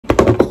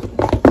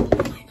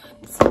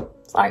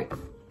Sorry.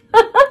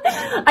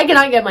 I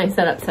cannot get my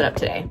setup set up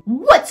today.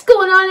 What's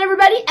going on,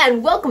 everybody,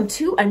 and welcome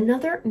to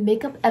another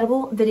makeup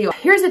edible video.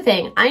 Here's the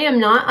thing. I am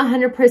not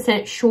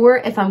 100%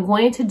 sure if I'm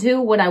going to do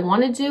what I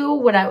want to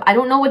do. I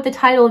don't know what the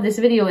title of this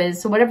video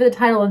is. So whatever the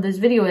title of this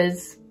video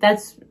is,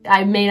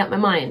 I made up my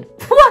mind.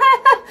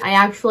 I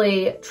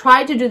actually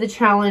tried to do the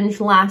challenge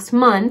last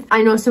month.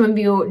 I know some of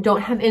you don't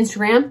have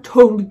Instagram,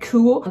 totally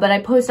cool, but I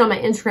posted on my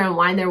Instagram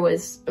why there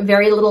was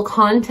very little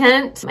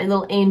content. My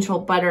little angel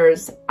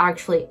butters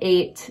actually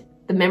ate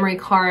the memory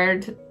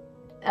card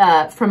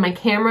from my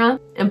camera,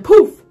 and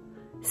poof,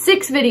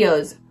 6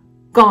 videos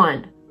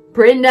gone.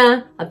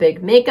 Brenda, a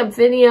big makeup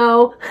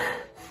video.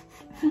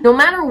 No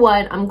matter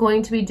what, I'm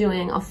going to be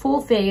doing a full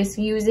face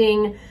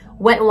using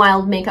Wet n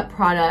Wild makeup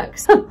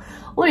products. Let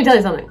me tell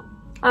you something.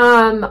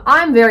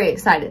 I'm very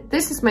excited.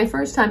 This is my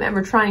first time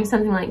ever trying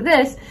something like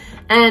this,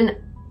 and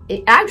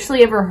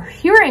actually ever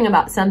hearing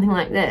about something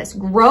like this.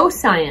 Grow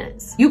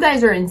science. You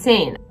guys are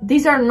insane.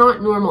 These are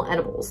not normal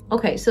edibles.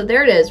 Okay, so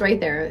there it is right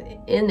there,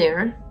 in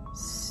there.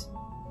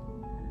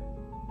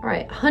 All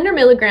right, 100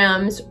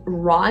 milligrams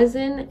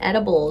rosin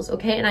edibles,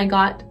 okay? And I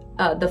got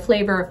the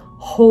flavor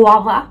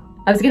Huava.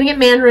 I was gonna get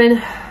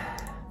mandarin,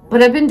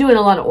 but I've been doing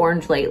a lot of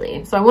orange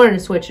lately, so I wanted to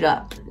switch it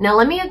up. Now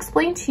let me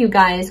explain to you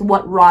guys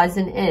what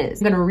rosin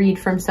is. I'm gonna read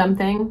from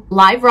something.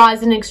 Live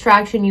rosin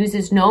extraction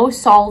uses no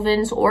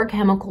solvents or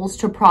chemicals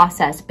to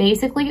process.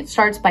 Basically, it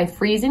starts by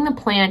freezing the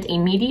plant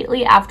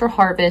immediately after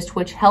harvest,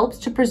 which helps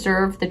to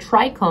preserve the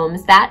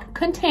trichomes that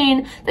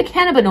contain the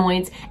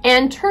cannabinoids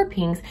and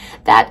terpenes.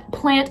 That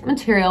plant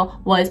material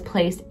was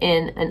placed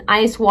in an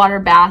ice water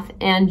bath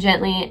and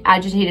gently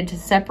agitated to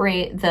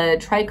separate the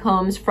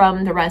trichomes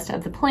from the rest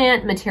of the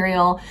plant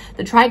material.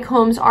 The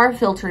trichomes are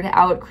filtered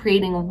out,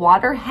 creating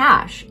water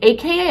hash,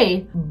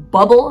 aka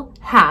bubble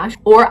hash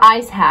or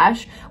ice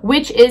hash,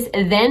 which is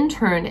then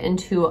turned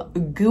into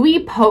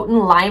gooey, potent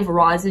live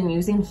rosin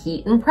using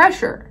heat and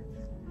pressure.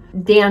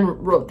 Dan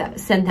wrote that,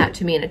 sent that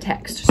to me in a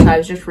text, so I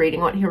was just reading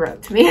what he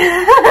wrote to me.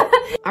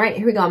 All right,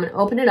 here we go. I'm gonna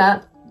open it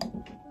up.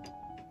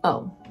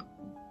 Oh.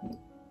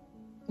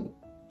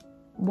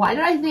 Why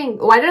did I think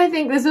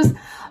this was,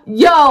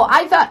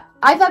 I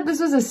thought this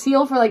was a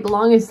seal for like the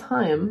longest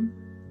time.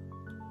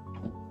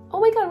 Oh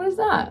my God, what is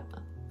that?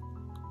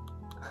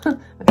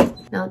 Okay,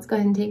 now let's go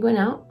ahead and take one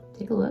out.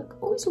 Take a look.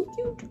 Oh, it's so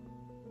cute.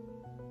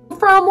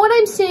 From what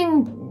I'm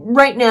seeing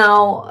right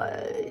now,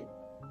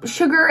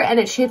 sugar, and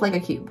it's shaped like a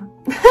cube.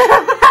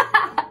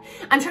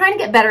 I'm trying to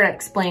get better at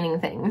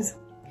explaining things.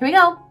 Here we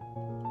go.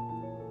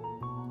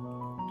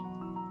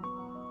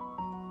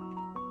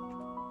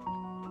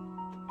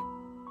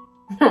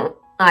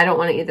 I don't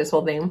want to eat this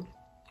whole thing.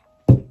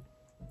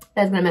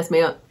 That's gonna mess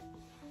me up.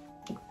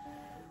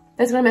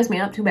 That's gonna mess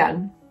me up too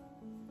bad.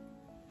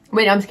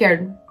 Wait, I'm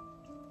scared.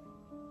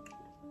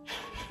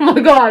 Oh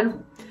my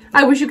God.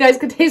 I wish you guys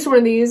could taste one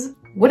of these.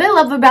 What I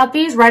love about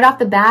these right off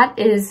the bat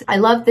is I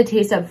love the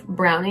taste of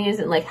brownies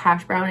and like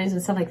hash brownies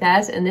and stuff like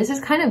that. And this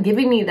is kind of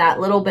giving me that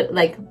little bit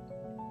like,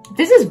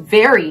 this is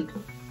delicious.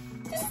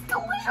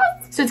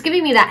 So it's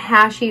giving me that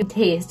hashy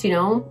taste, you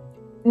know?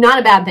 Not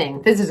a bad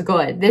thing. This is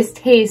good. This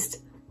tastes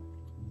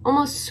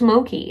almost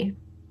smoky.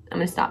 I'm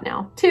gonna stop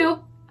now. 2.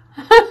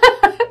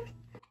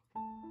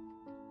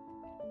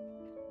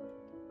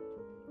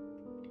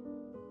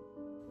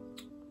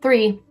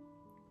 3.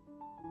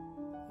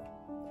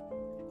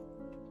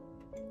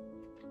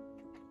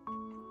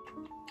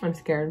 I'm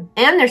scared.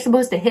 And they're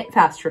supposed to hit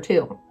faster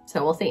too,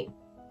 so we'll see.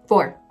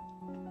 4.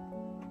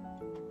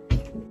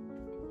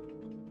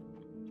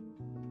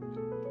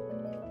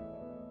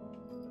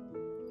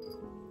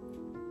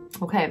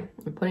 Okay,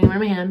 I'm putting them in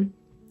my hand.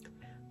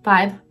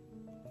 5.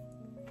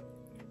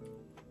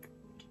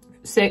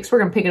 6, we're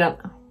gonna pick it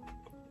up.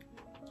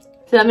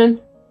 7.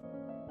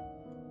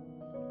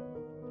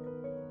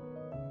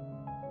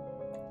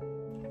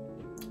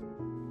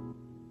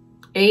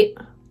 8.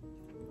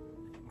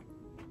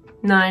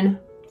 9.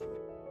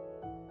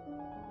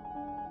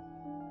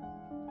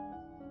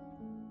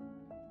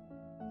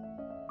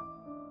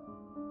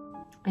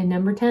 And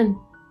number 10.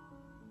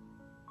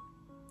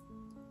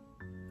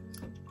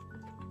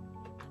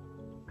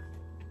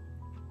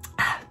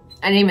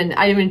 I didn't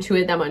even chew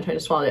it that much. I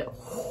just swallowed it.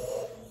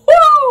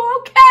 Woo!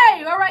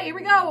 Okay, all right, here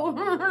we go.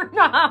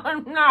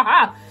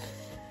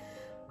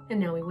 And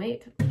now we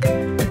wait.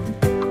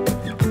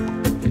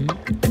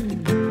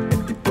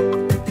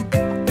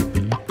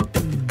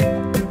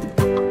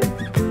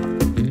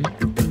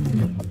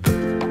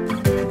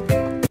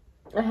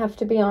 I have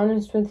to be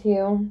honest with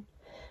you.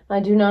 I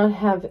do not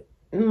have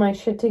my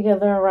shit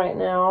together right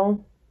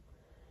now.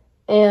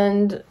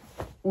 And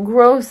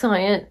Grow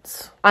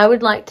Science, I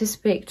would like to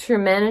speak to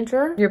your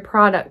manager. Your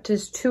product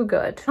is too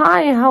good.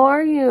 Hi, how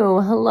are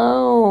you?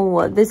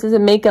 Hello. This is a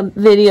makeup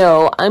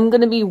video. I'm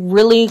going to be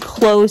really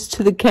close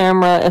to the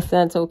camera if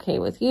that's okay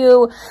with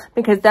you,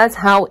 because that's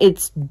how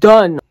it's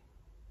done.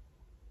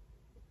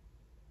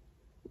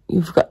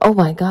 You've got, oh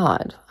my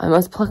God, I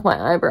must pluck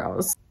my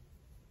eyebrows.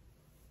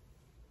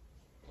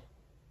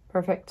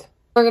 Perfect.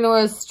 We're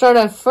going to start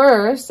off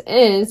first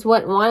is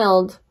Wet n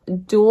Wild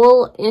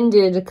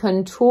dual-ended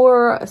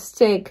contour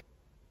stick.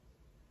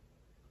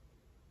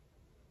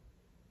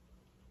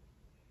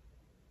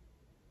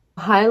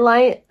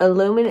 Highlight,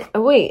 illuminate.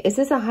 Oh, wait, is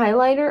this a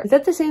highlighter? Is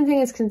that the same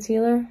thing as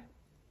concealer?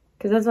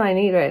 Because that's what I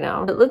need right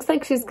now. It looks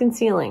like she's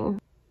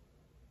concealing.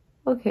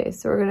 Okay,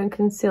 so we're going to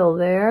conceal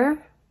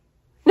there.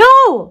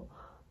 No!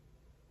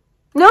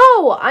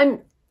 No!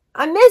 I'm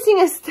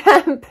missing a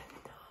step.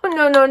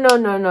 No, no, no,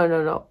 no, no,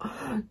 no, no.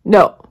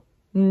 No.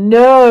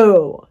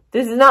 No.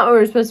 This is not what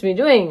we're supposed to be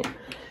doing.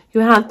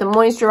 You have to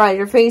moisturize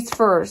your face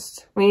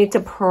first. We need to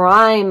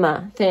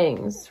prime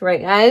things.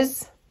 Right,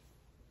 guys?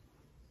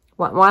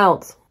 Wet n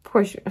Wild. Of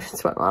course,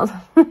 it's Wet n Wild.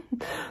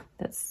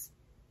 That's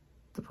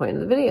the point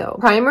of the video.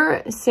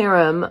 Primer,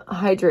 serum,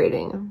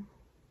 hydrating.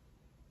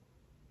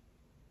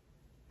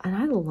 And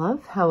I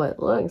love how it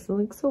looks. It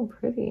looks so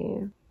pretty.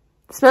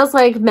 It smells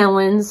like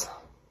melons.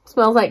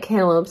 Smells like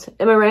cantaloupes.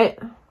 Am I right?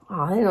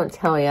 Oh, they don't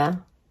tell ya.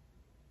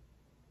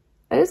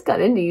 I just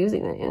got into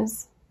using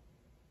these.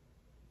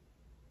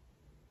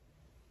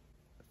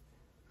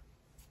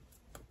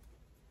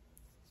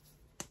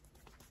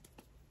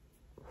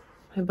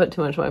 I put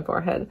too much on my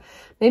forehead.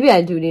 Maybe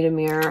I do need a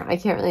mirror. I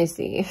can't really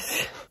see.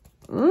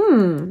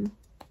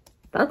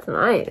 That's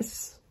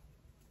nice.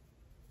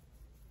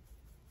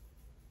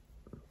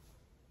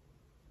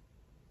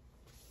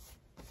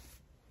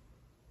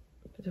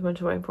 Put too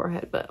much on my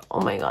forehead, but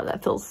oh my god,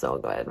 that feels so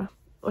good.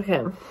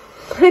 Okay,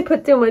 I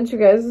put too much, you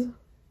guys.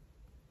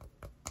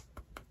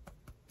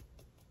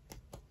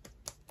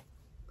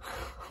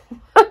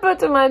 I put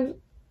too much.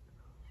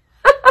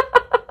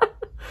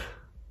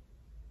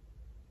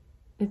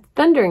 It's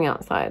thundering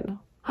outside.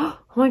 Oh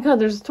my god,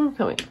 there's a storm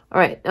coming. All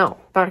right, now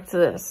back to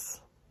this.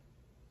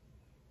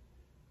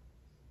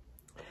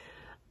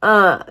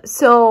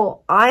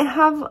 So I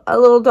have a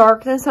little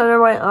darkness under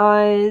my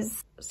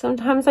eyes.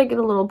 Sometimes I get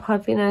a little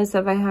puffiness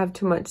if I have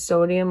too much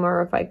sodium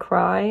or if I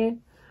cry.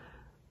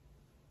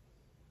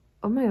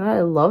 Oh my god,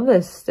 I love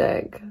this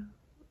stick.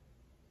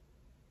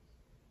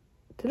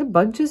 Did a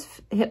bug just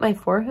hit my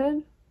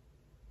forehead?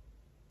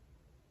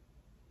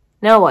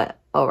 Now what?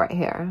 Oh, right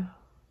here.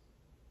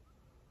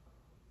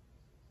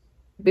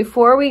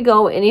 Before we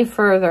go any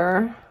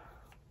further,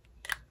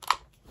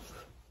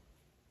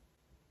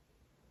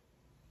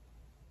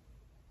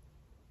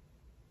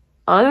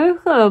 I'm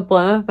just gonna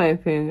blend with my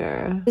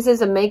finger. This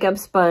is a makeup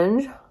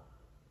sponge.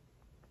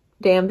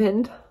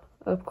 Dampened,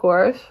 of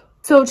course.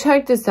 So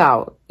check this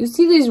out. You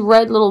see these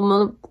red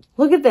little...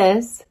 Look at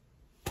this.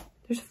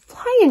 There's a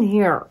fly in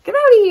here. Get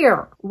out of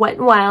here. Wet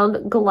n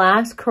Wild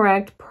Glass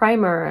Correct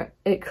Primer.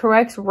 It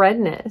corrects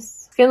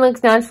redness. Skin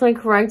looks naturally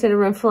corrected and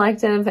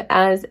reflective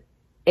as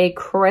a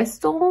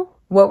crystal.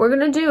 What we're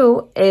going to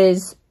do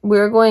is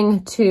we're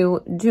going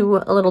to do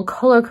a little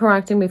color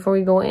correcting before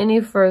we go any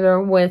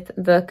further with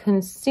the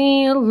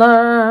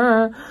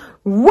concealer.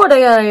 What I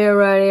got here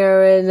right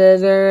here is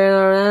this.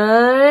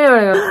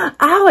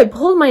 Ow, I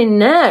pulled my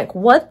neck.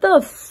 What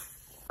the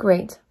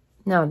Great.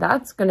 Now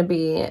that's going to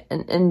be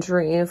an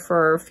injury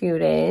for a few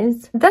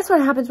days. That's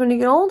what happens when you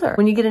get older.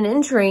 When you get an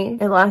injury,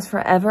 it lasts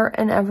forever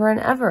and ever and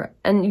ever.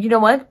 And you know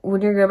what?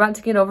 When you're about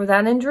to get over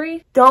that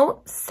injury,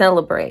 don't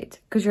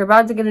celebrate because you're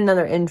about to get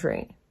another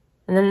injury.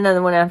 And then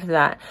another one after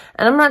that.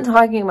 And I'm not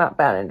talking about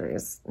bad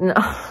injuries. No.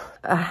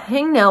 A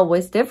hangnail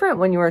was different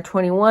when you were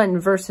 21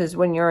 versus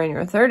when you're in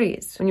your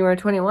 30s. When you were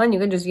 21, you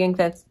could just yank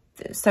that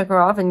sucker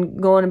off and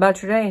go on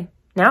about your day.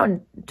 Now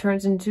it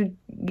turns into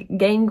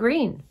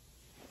gangrene.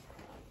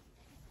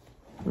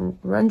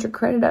 Runs your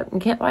credit up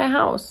and can't buy a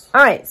house.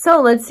 All right,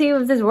 so let's see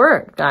if this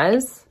worked,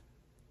 guys.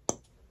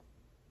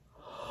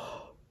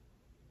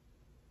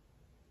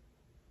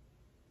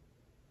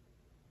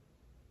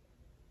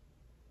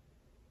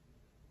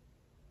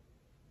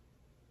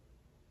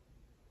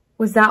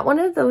 Was that one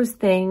of those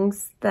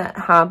things that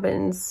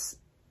happens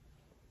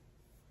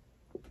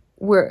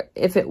where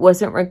if it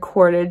wasn't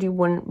recorded, you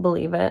wouldn't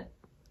believe it?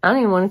 I don't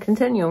even want to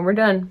continue. We're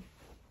done.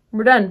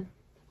 We're done.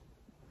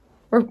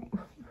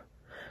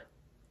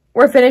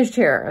 We're finished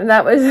here.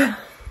 That was...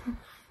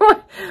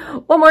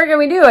 What more can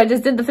we do? I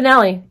just did the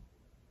finale.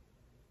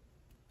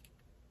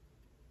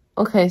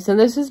 Okay, so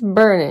this is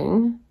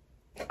burning.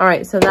 All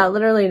right, so that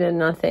literally did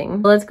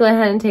nothing. Let's go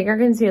ahead and take our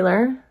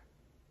concealer.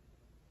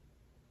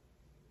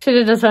 Should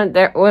have just went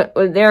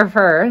there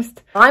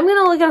first. I'm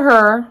going to look at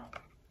her, and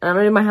I'm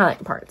going to do my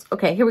highlight parts.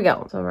 Okay, here we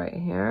go. So right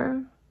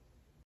here.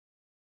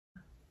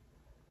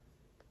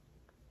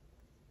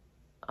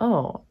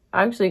 Oh,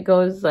 actually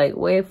goes like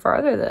way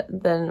farther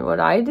than what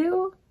I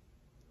do.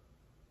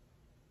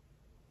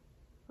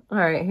 All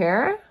right,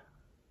 here.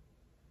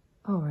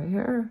 Oh, right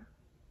here.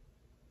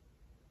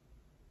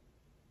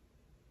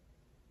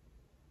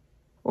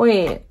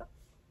 Wait,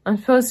 I'm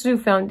supposed to do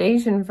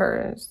foundation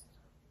first.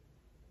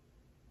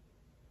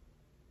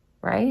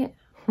 Right?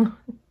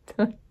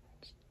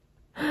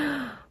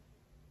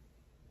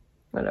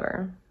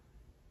 Whatever.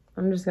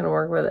 I'm just going to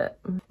work with it.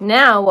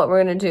 Now what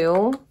we're going to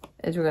do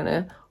is we're going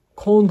to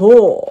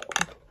contour.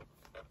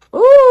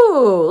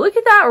 Ooh, look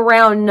at that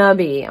round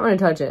nubby. I'm going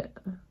to touch it.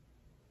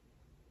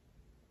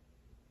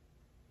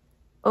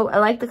 Oh, I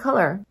like the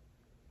color.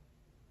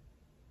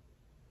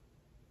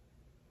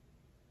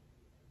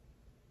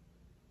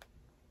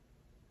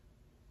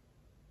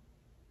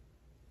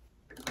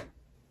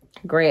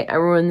 Great, I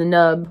ruined the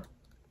nub.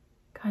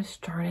 Gosh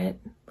darn it.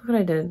 Look what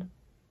I did.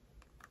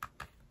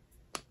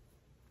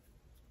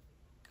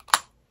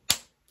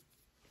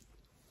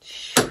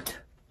 Shoot.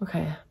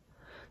 Okay,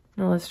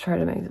 now let's try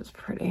to make this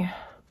pretty.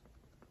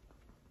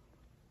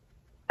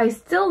 I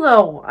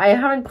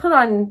haven't put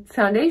on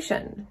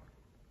foundation.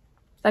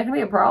 Is that gonna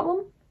be a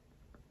problem?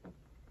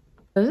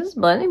 This is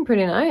blending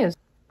pretty nice.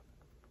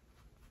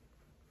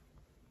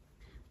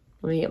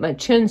 Let me get my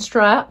chin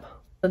strap.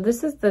 So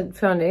this is the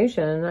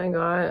foundation I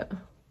got.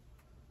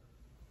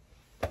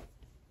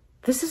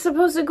 This is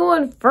supposed to go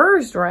on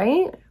first,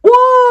 right?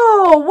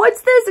 Whoa,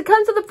 what's this? It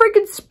comes with a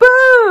freaking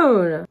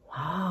spoon.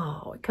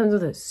 Wow, it comes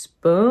with a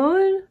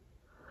spoon?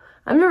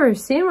 I've never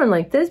seen one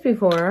like this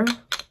before.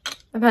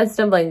 I've had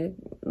stuff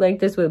like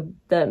this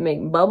that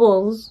make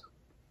bubbles.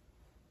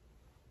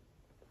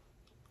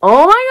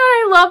 Oh my god,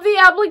 I love the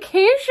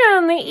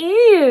application, the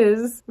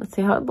ease. Let's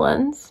see how it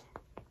blends.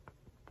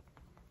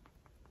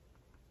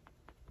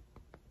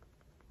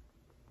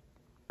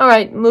 All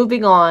right,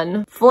 moving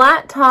on.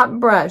 Flat top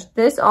brush.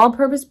 This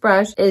all-purpose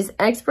brush is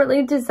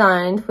expertly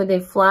designed with a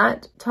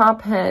flat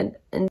top head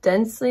and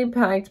densely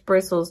packed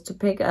bristles to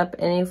pick up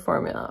any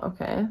formula,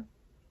 okay?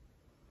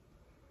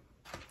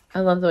 I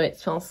love the way it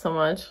smells so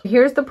much.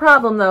 Here's the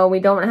problem though, we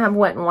don't have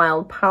Wet n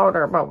Wild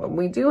powder, but what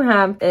we do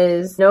have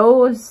is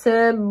no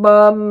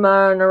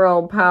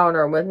mineral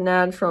powder with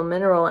natural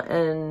mineral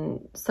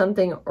and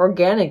something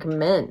organic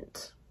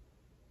mint.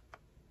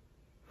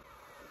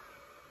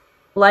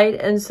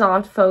 Light and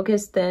soft,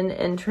 focused, thin,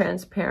 and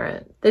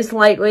transparent. This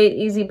lightweight,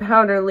 easy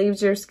powder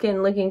leaves your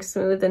skin looking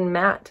smooth and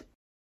matte.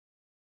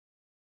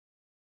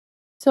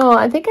 So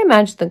I think I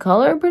matched the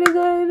color pretty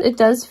good. It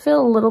does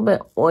feel a little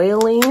bit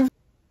oily.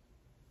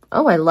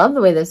 Oh, I love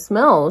the way this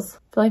smells. I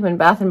feel like I'm in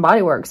Bath and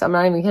Body Works. I'm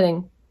not even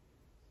kidding.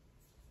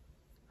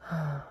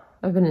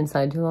 I've been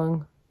inside too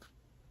long.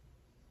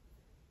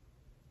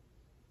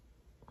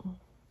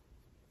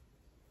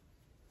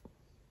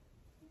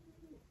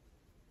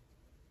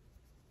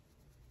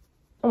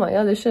 Oh my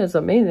god, this shit is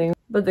amazing.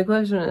 But the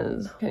question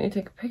is, can you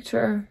take a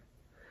picture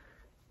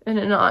and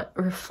it not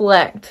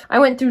reflect? I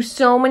went through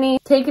so many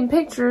taking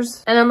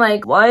pictures and I'm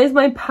like, why is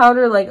my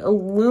powder like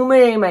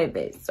illuminating my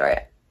face? Sorry,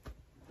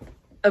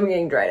 I'm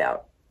getting dried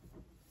out.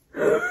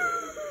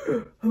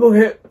 I'm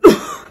okay.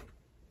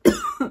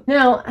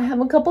 Now, I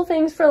have a couple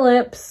things for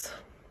lips.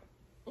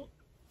 Here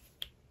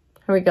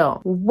we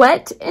go.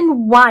 Wet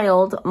n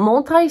Wild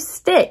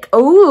multi-stick.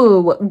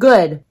 Ooh,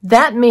 good.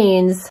 That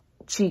means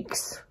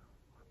cheeks.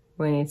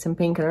 We need some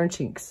pink in our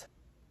cheeks.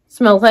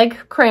 Smells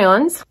like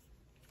crayons.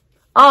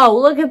 Oh,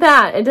 look at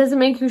that. It doesn't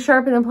make you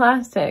sharpen the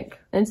plastic.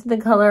 It's the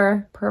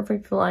color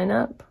perfect to line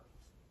up.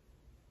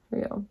 Here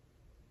we go.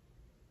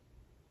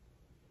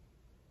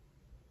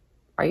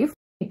 Are you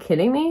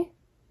kidding me?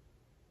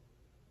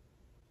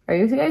 Are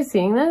you guys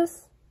seeing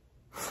this?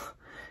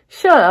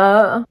 Shut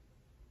up.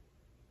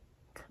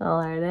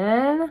 Colored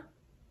in.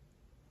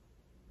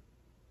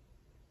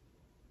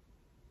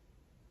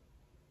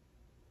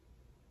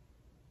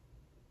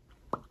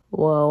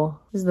 Whoa,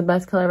 this is the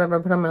best color I've ever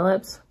put on my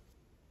lips.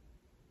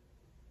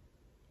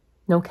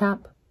 No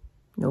cap,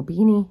 no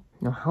beanie,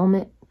 no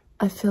helmet.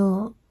 I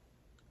feel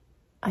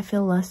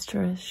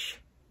lustrous.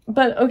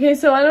 But okay,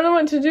 so I don't know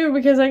what to do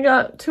because I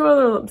got two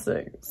other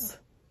lipsticks.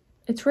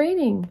 It's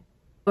raining.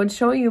 I would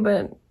show you,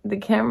 but the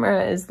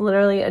camera is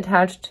literally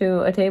attached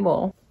to a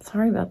table.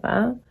 Sorry about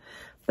that.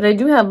 But I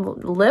do have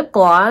lip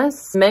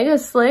gloss, Mega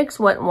Slicks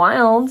Wet n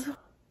Wild.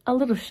 A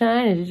little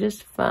shine is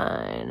just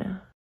fine.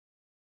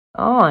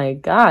 Oh my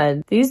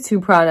god, these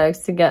two products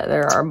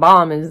together are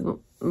bomb AF.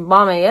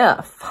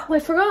 Oh, I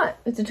forgot.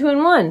 It's a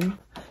 2-in-1.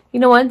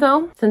 You know what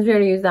though? Since we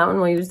already used that one,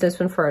 we'll use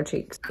this one for our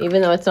cheeks.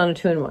 Even though it's not a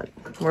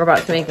 2-in-1. We're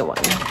about to make it one.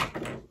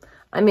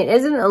 I mean,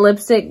 isn't a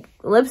lipstick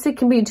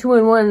can be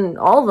 2-in-1?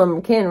 All of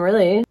them can,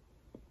 really.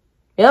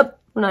 Yep.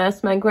 When I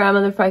asked my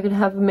grandmother if I could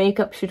have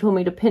makeup, she told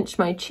me to pinch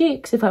my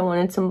cheeks if I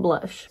wanted some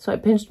blush. So I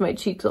pinched my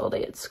cheeks all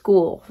day at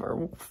school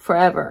for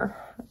forever.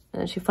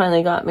 And she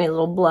finally got me a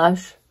little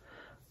blush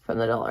from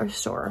the dollar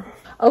store.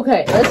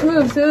 Okay, let's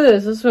move through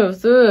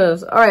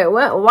this. All right,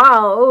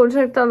 wow, oh,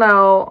 check that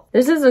out.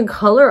 This is a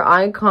color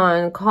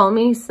icon, Call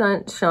Me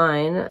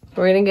Sunshine.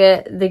 We're gonna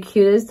get the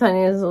cutest,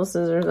 tiniest little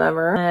scissors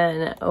ever.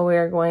 And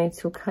we're going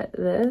to cut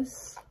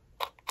this.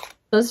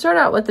 Let's start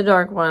out with the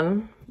dark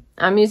one.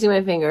 I'm using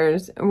my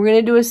fingers. And we're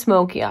gonna do a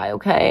smoky eye,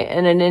 okay?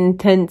 And an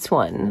intense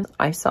one.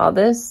 I saw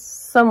this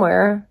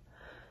somewhere.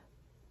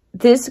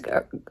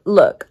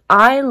 Look,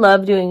 I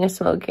love doing a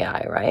smoky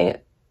eye,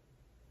 right?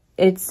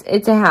 It's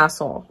a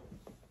hassle.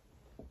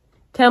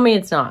 Tell me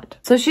it's not.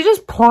 So she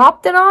just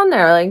plopped it on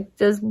there, like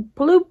just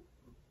bloop.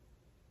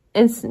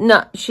 It's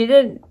not, she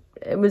did,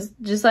 it was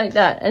just like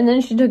that. And then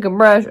she took a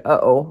brush.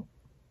 Uh-oh.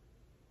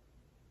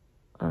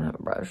 I don't have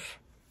a brush.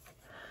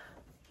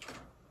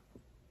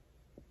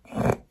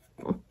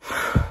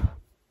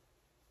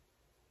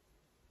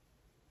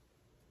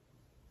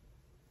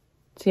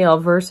 See how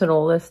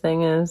versatile this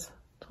thing is.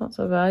 It's not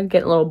so bad.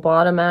 Get a little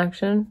bottom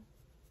action.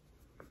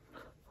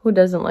 Who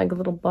doesn't like a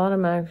little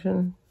bottom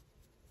action?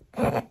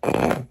 Oh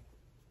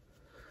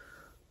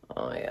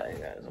my god, you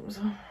guys, I'm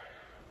so...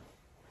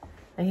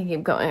 I can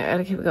keep going. I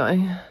gotta keep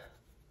going.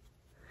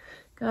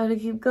 Gotta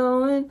keep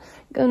going.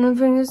 Gonna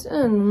bring us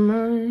in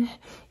my...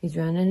 He's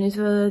running his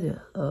foot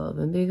up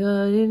and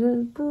because he's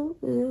a...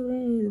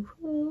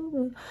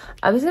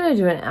 I was gonna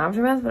do an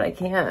aftermath, but I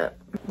can't.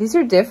 These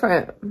are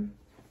different.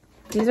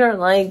 These aren't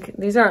like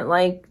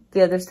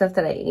the other stuff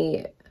that I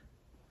eat.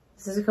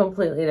 This is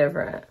completely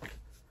different.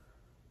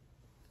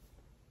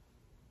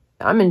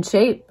 I'm in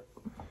shape.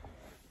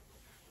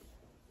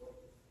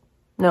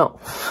 No.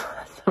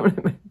 That's not what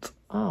I meant.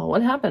 Oh,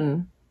 what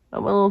happened? I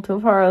went a little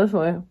too far this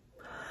way.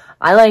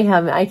 I like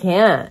having, I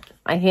can't,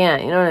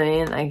 you know what I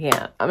mean? I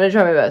can't. I'm gonna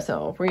try my best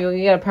though. For you,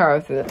 you gotta power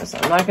through this.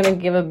 I'm not gonna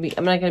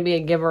be a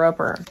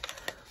giver-upper.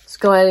 Let's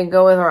go ahead and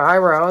go with our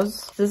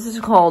eyebrows. This is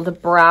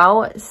called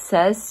Brow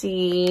Excessive.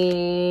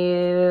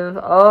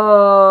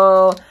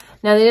 Oh,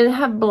 now they didn't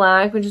have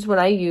black, which is what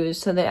I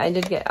used. So I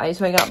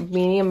got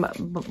medium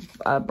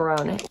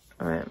brown.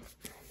 All right,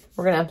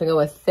 we're gonna have to go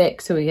with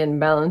thick so we can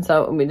balance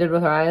out what we did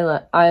with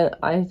our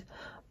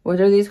what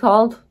are these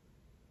called?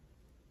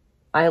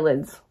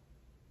 Eyelids.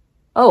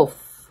 Oh,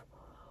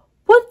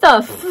 what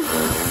the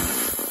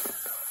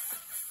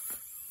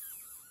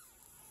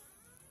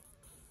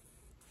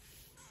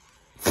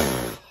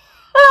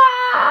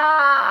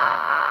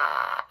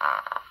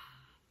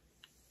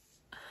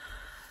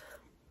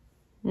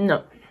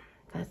No,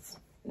 that's,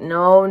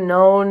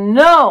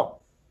 no.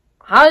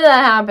 How did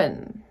that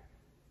happen?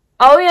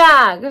 Oh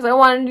yeah, because I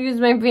wanted to use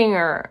my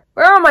finger.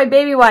 Where are my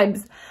baby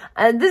wipes?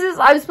 I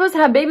was supposed to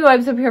have baby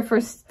wipes up here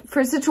for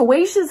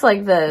situations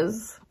like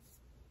this.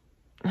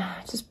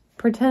 Just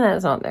pretend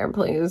that's not there,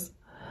 please.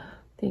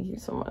 Thank you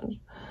so much.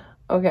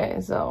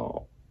 Okay,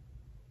 so.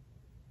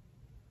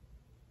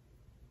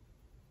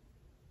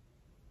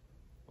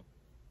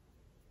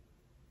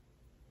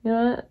 You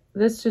know what?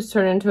 This just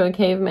turned into a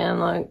caveman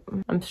look.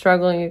 I'm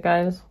struggling, you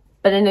guys.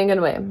 But in a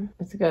good way.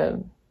 It's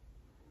good.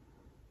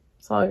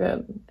 It's all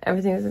good.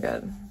 Everything's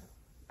good.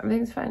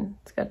 Everything's fine.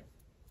 It's good.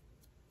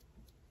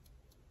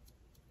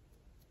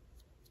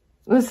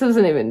 This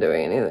isn't even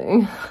doing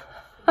anything.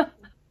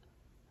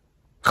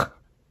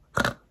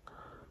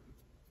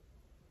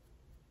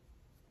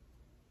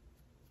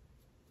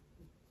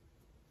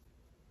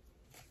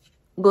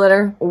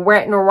 Glitter.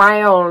 Wet and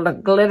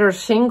Wild. Glitter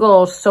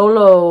Shingle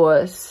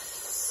Solo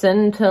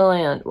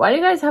Scintillant. Why do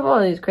you guys have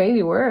all these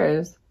crazy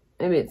words?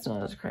 Maybe it's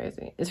not as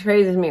crazy. It's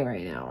crazy as me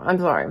right now. I'm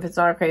sorry. If it's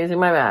not crazy,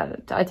 my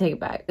bad. I take it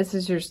back. This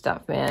is your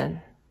stuff,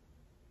 man.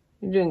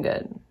 You're doing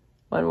good.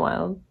 Wet and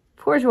Wild.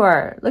 Of course you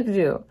are. Look at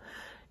you.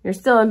 You're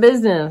still in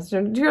business.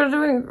 You're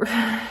doing...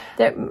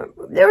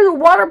 There's a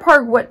water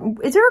park. What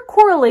is there a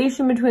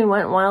correlation between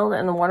Wet and Wild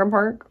and the water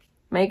park?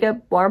 Makeup?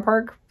 Water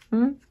park?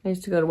 I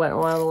used to go to Wet and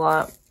Wild a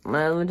lot. When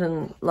I lived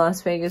in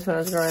Las Vegas when I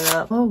was growing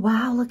up. Oh,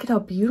 wow. Look at how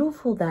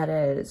beautiful that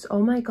is.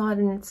 Oh, my God.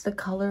 And it's the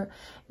color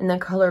in the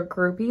color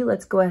groupie.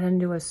 Let's go ahead and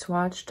do a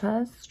swatch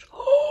test.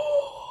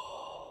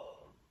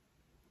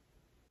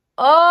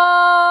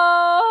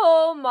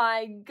 Oh,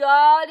 my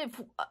God.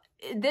 If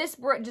this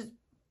just...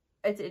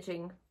 It's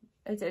itching.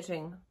 It's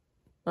itching.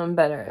 I'm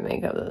better at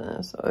makeup than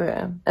this.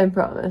 Okay. I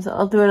promise.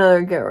 I'll do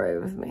another get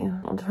right with me.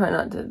 I'll try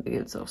not to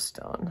get so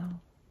stoned.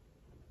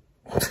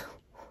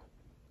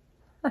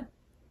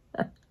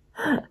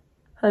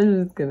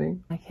 I'm just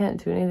kidding. I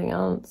can't do anything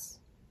else.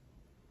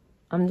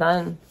 I'm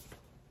done.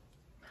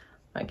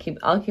 I'll keep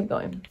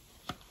going.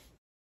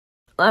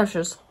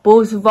 Lashes.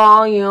 Boost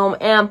volume,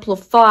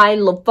 amplify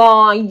the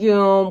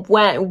volume,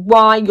 Wet and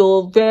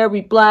Wild,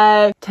 very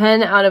black.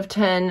 10 out of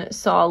 10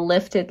 saw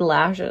lifted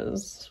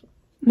lashes.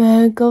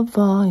 Mega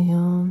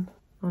volume.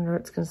 I wonder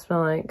what it's gonna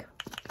smell like.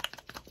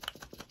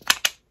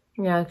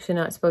 You're actually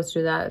not supposed to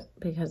do that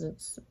because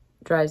it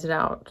dries it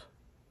out.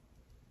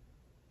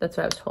 That's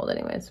what I was told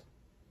anyways.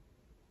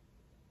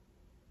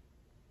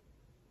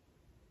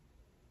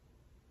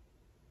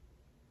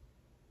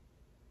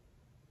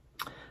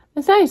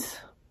 It's nice.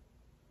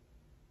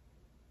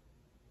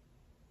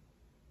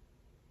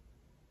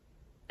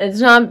 It's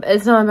not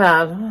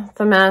bad.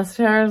 The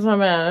mascara is not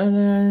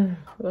bad.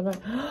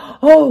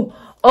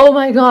 Oh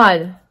my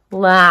God.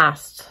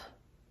 Last,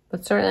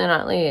 but certainly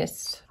not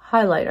least,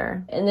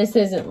 highlighter. And this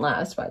isn't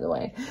last, by the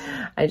way.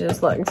 I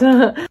just looked.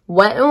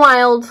 Wet and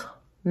Wild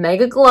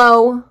Mega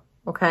Glow.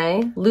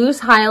 Okay. Loose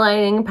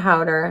highlighting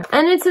powder.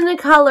 And it's in the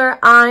color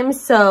I'm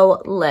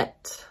So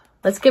Lit.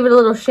 Let's give it a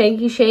little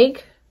shaky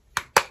shake.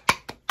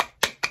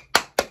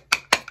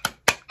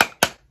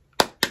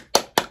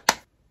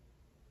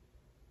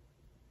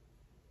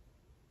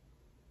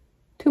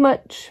 Too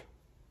much.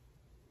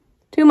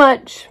 Too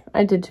much.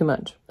 I did too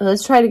much.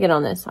 Let's try to get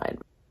on this side.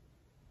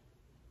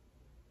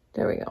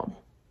 There we go.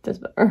 That's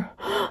better.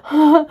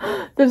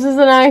 This is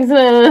an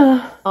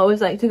accident. Always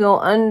like to go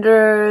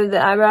under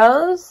the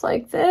eyebrows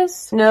like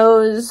this.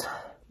 Nose.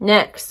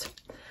 Next.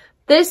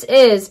 This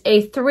is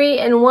a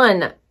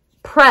 3-in-1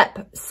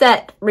 prep,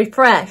 set,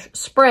 refresh,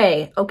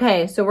 spray.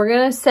 Okay, so we're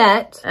gonna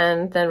set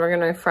and then we're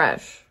gonna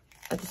refresh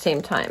at the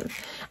same time.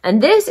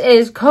 And this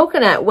is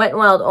coconut, Wet n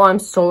Wild. Oh, I'm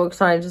so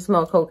excited to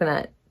smell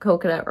coconut.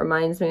 Coconut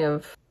reminds me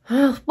of,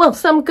 well,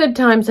 some good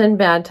times and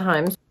bad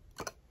times.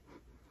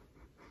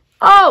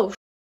 Oh,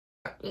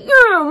 yeah,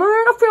 man,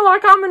 I feel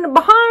like I'm in the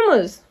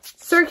Bahamas.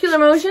 Circular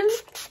motion.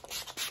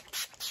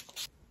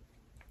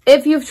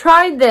 If you've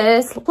tried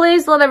this,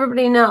 please let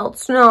everybody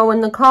else know in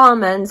the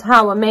comments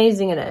how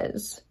amazing it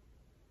is.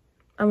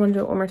 I want to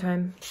do it one more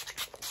time.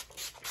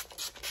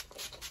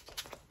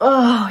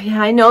 Oh,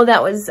 yeah, I know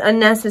that was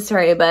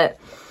unnecessary, but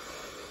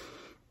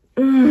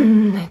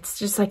it's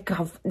just like,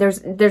 there's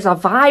a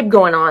vibe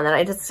going on that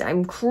I just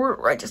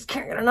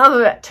can't get enough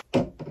of it.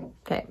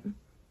 Okay.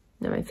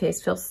 Now my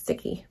face feels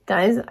sticky.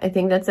 Guys, I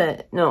think that's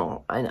it.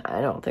 No, I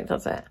don't think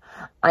that's it.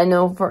 I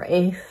know for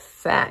a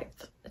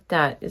fact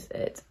that is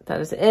it.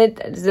 That is it.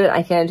 That is it.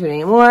 I can't do it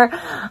anymore.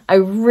 I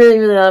really,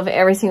 really love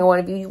every single one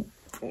of you.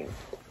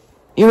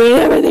 You mean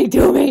everything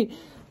to me.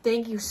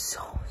 Thank you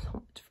so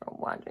much for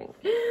watching.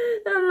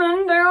 And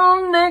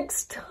until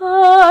next time.